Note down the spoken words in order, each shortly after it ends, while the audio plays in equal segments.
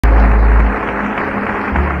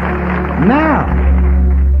Now,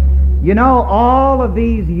 you know, all of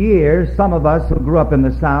these years, some of us who grew up in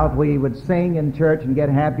the South, we would sing in church and get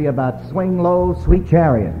happy about "Swing Low, Sweet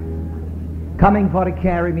Chariot, coming for to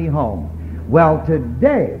carry me home." Well,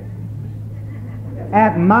 today,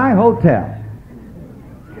 at my hotel,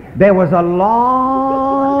 there was a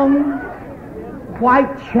long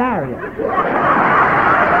white chariot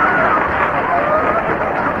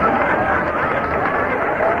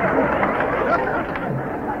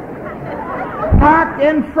parked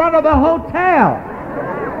in front of the hotel,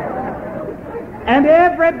 and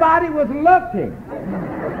everybody was looking,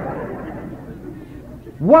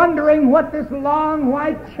 wondering what this long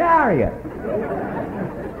white chariot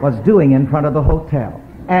was doing in front of the hotel.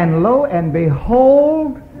 And lo and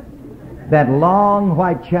behold, that long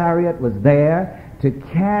white chariot was there to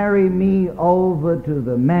carry me over to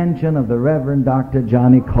the mansion of the Reverend Dr.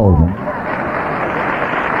 Johnny Coleman,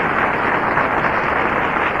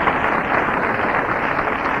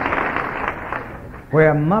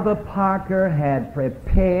 where Mother Parker had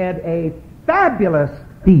prepared a fabulous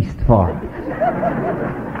feast for us.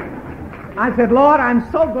 I said, "Lord, I'm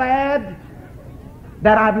so glad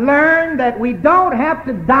that I've learned that we don't have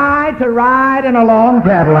to die to ride in a long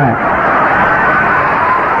Cadillac."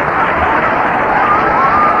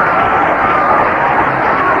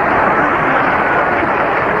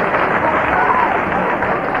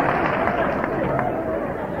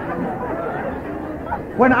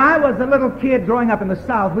 When I was a little kid growing up in the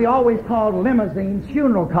South, we always called limousines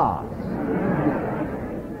funeral cars,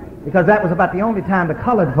 because that was about the only time the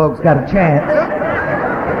colored folks got a chance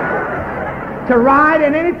to ride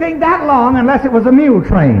in anything that long unless it was a mule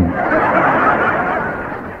train.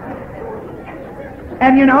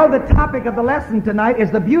 And you know, the topic of the lesson tonight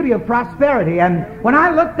is the beauty of prosperity. And when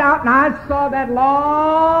I looked out and I saw that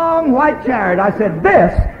long white chariot, I said,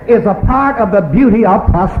 this is a part of the beauty of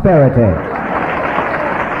prosperity.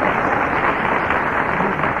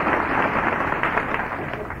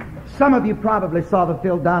 Some of you probably saw the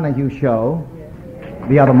Phil Donahue show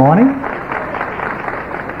the other morning.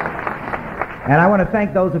 And I want to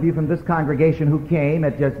thank those of you from this congregation who came.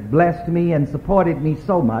 It just blessed me and supported me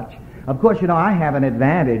so much. Of course, you know, I have an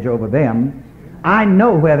advantage over them. I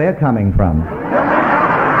know where they're coming from.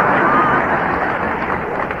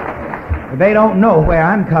 They don't know where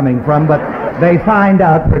I'm coming from, but they find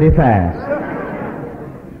out pretty fast.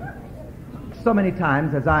 So many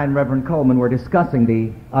times, as I and Reverend Coleman were discussing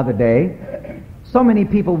the other day, so many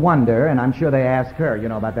people wonder, and I'm sure they ask her, you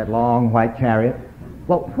know, about that long white chariot.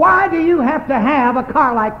 Well, why do you have to have a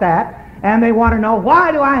car like that? And they want to know,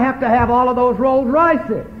 why do I have to have all of those Rolls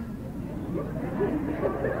Royces?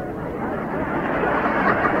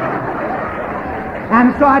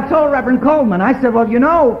 And so I told Reverend Coleman, I said, well, you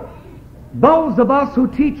know, those of us who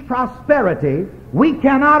teach prosperity, we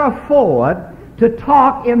cannot afford to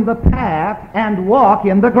talk in the path and walk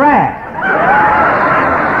in the grass.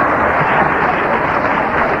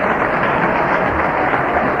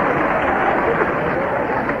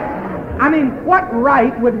 I mean, what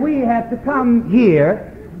right would we have to come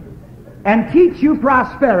here and teach you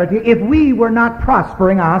prosperity if we were not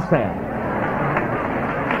prospering ourselves?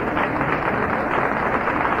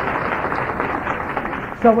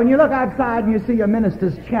 So when you look outside and you see a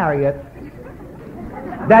minister's chariot,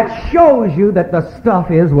 that shows you that the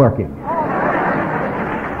stuff is working.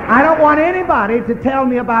 I don't want anybody to tell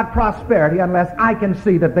me about prosperity unless I can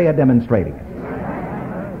see that they are demonstrating it.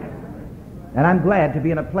 And I'm glad to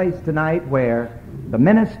be in a place tonight where the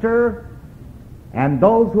minister and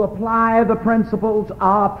those who apply the principles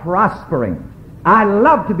are prospering. I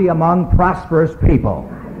love to be among prosperous people.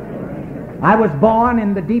 I was born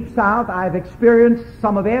in the Deep South. I've experienced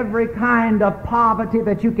some of every kind of poverty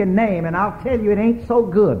that you can name, and I'll tell you, it ain't so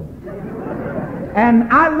good.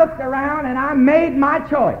 And I looked around and I made my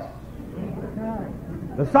choice.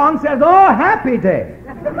 The song says, oh, happy day,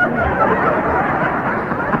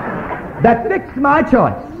 that fixed my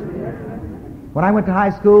choice. When I went to high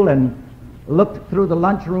school and looked through the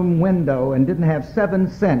lunchroom window and didn't have 7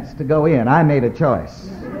 cents to go in, I made a choice.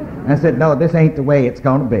 I said, no, this ain't the way it's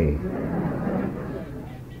going to be.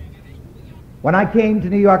 When I came to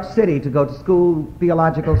New York City to go to school,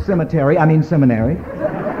 seminary,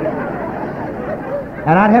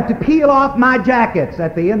 and I'd have to peel off my jackets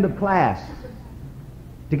at the end of class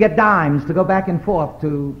to get dimes to go back and forth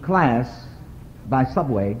to class by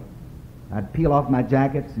subway. I'd peel off my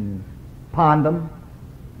jackets and pawn them.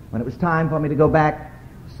 When it was time for me to go back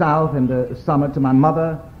south in the summer to my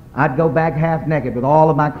mother, I'd go back half naked with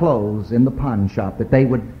all of my clothes in the pawn shop that they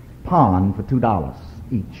would pawn for $2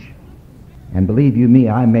 each. And believe you me,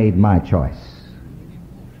 I made my choice.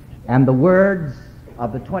 And the words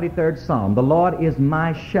of the 23rd Psalm, "The Lord is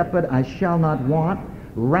my shepherd, I shall not want,"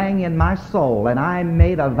 rang in my soul, and I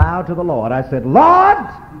made a vow to the Lord. I said, "Lord,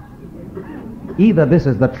 either this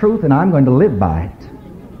is the truth and I'm going to live by it.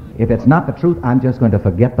 If it's not the truth, I'm just going to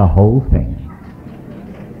forget the whole thing."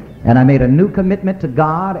 And I made a new commitment to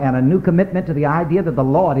God and a new commitment to the idea that the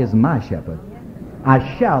Lord is my shepherd. I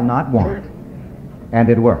shall not want. And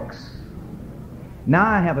it works. Now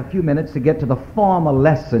I have a few minutes to get to the formal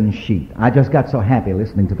lesson sheet. I just got so happy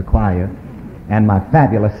listening to the choir and my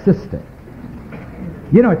fabulous sister.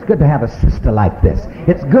 You know, it's good to have a sister like this.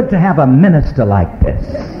 It's good to have a minister like this.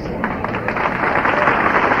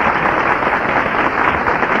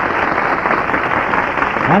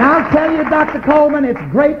 And I'll tell you, Dr. Coleman, it's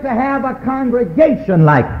great to have a congregation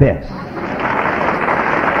like this.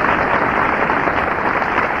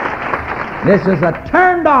 This is a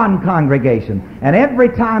turned-on congregation, and every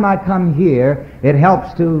time I come here, it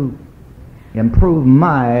helps to improve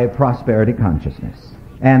my prosperity consciousness.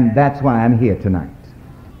 And that's why I'm here tonight.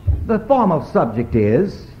 The formal subject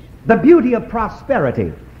is the beauty of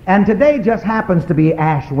prosperity, and today just happens to be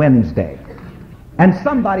Ash Wednesday. And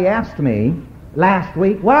somebody asked me last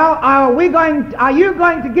week, "Well, are you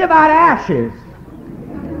going to give out ashes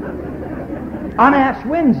on Ash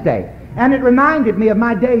Wednesday?" And it reminded me of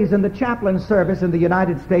my days in the chaplain service in the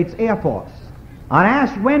United States Air Force. On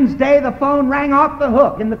Ash Wednesday, the phone rang off the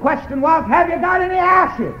hook, and the question was, "Have you got any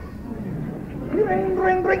ashes?" Ring,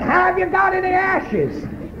 ring, ring. "Have you got any ashes?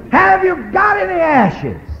 Have you got any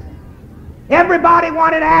ashes?" Everybody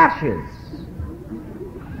wanted ashes.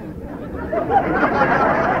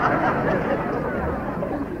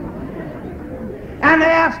 And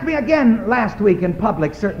they asked me again last week in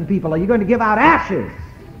public, certain people, "Are you going to give out ashes?"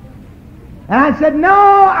 And I said,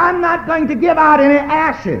 "No, I'm not going to give out any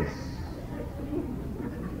ashes."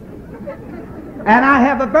 And I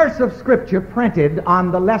have a verse of Scripture printed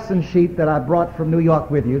on the lesson sheet that I brought from New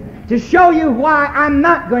York with you to show you why I'm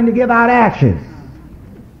not going to give out ashes.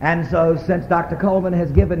 And so, since Dr. Coleman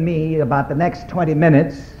has given me about the next 20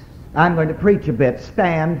 minutes, I'm going to preach a bit.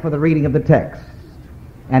 Stand for the reading of the text.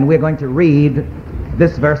 And we're going to read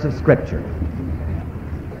this verse of Scripture.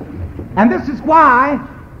 And this is why,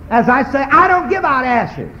 as I say, I don't give out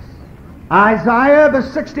ashes. Isaiah, the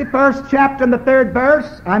 61st chapter and the 3rd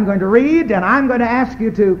verse, I'm going to read, and I'm going to ask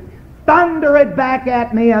you to thunder it back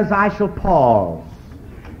at me as I shall pause.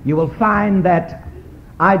 You will find that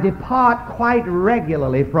I depart quite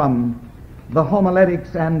regularly from the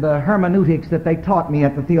homiletics and the hermeneutics that they taught me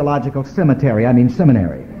at the theological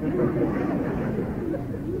seminary.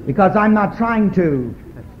 Because I'm not trying to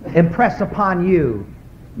impress upon you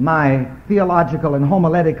my theological and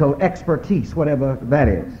homiletical expertise, whatever that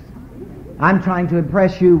is. I'm trying to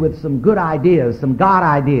impress you with some good ideas, some God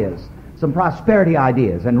ideas, some prosperity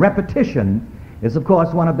ideas. And repetition is, of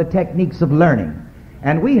course, one of the techniques of learning.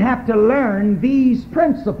 And we have to learn these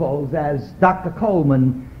principles, as Dr.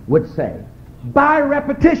 Coleman would say, by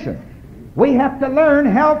repetition. We have to learn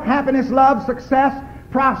health, happiness, love, success,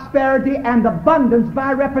 prosperity, and abundance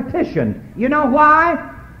by repetition. You know why?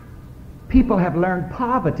 People have learned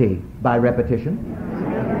poverty by repetition.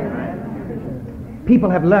 People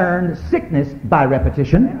have learned sickness by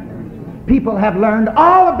repetition. People have learned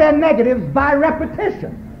all of their negatives by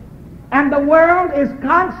repetition. And the world is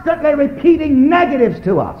constantly repeating negatives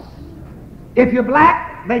to us. If you're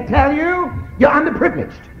black, they tell you you're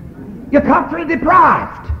underprivileged. You're culturally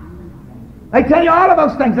deprived. They tell you all of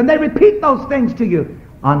those things, and they repeat those things to you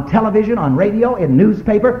on television, on radio, in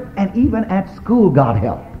newspaper, and even at school, God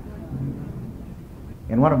help.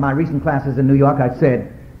 In one of my recent classes in New York, I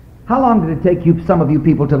said, "How long did it take you, some of you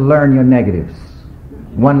people, to learn your negatives?"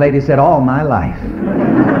 One lady said, "All my life."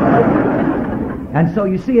 And so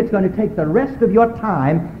you see, it's going to take the rest of your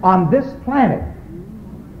time on this planet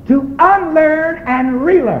to unlearn and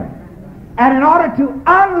relearn. And in order to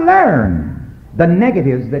unlearn the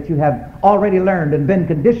negatives that you have already learned and been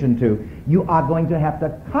conditioned to, you are going to have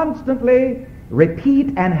to constantly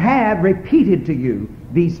repeat and have repeated to you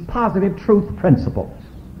these positive truth principles.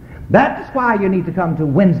 That's why you need to come to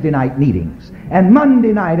Wednesday night meetings and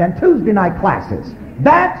Monday night and Tuesday night classes.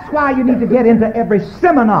 That's why you need to get into every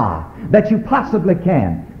seminar that you possibly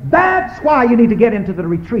can. That's why you need to get into the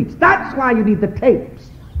retreats. That's why you need the tapes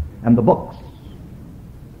and the books.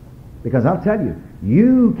 Because I'll tell you,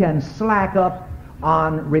 you can slack up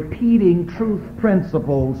on repeating truth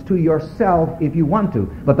principles to yourself if you want to,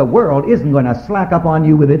 but the world isn't going to slack up on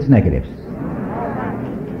you with its negatives.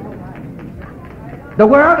 The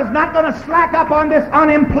world is not going to slack up on this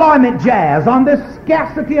unemployment jazz, on this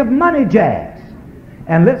scarcity of money jazz.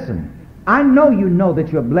 And listen, I know you know that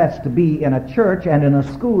you're blessed to be in a church and in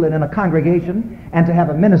a school and in a congregation and to have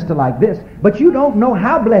a minister like this, but you don't know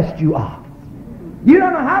how blessed you are. You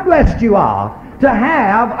don't know how blessed you are to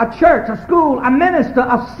have a church, a school, a minister,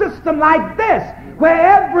 a system like this, where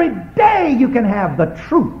every day you can have the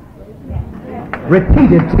truth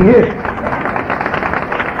repeated to you.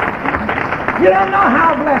 You don't know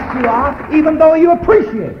how blessed you are, even though you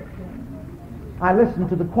appreciate it. I listened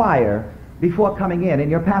to the choir before coming in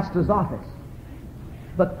your pastor's office.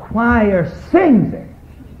 The choir sings it.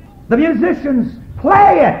 The musicians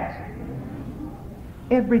play it.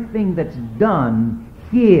 Everything that's done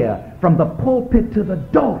here from the pulpit to the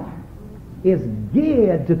door is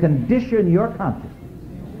geared to condition your consciousness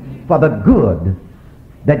for the good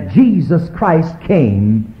that Jesus Christ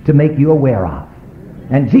came to make you aware of.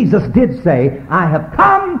 And Jesus did say, I have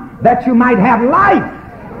come that you might have life.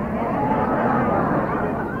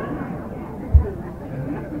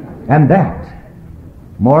 And that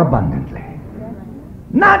more abundantly.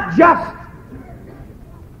 Not just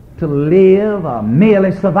to live or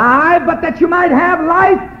merely survive, but that you might have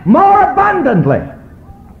life more abundantly.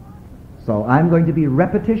 So I'm going to be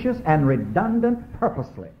repetitious and redundant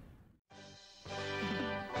purposely.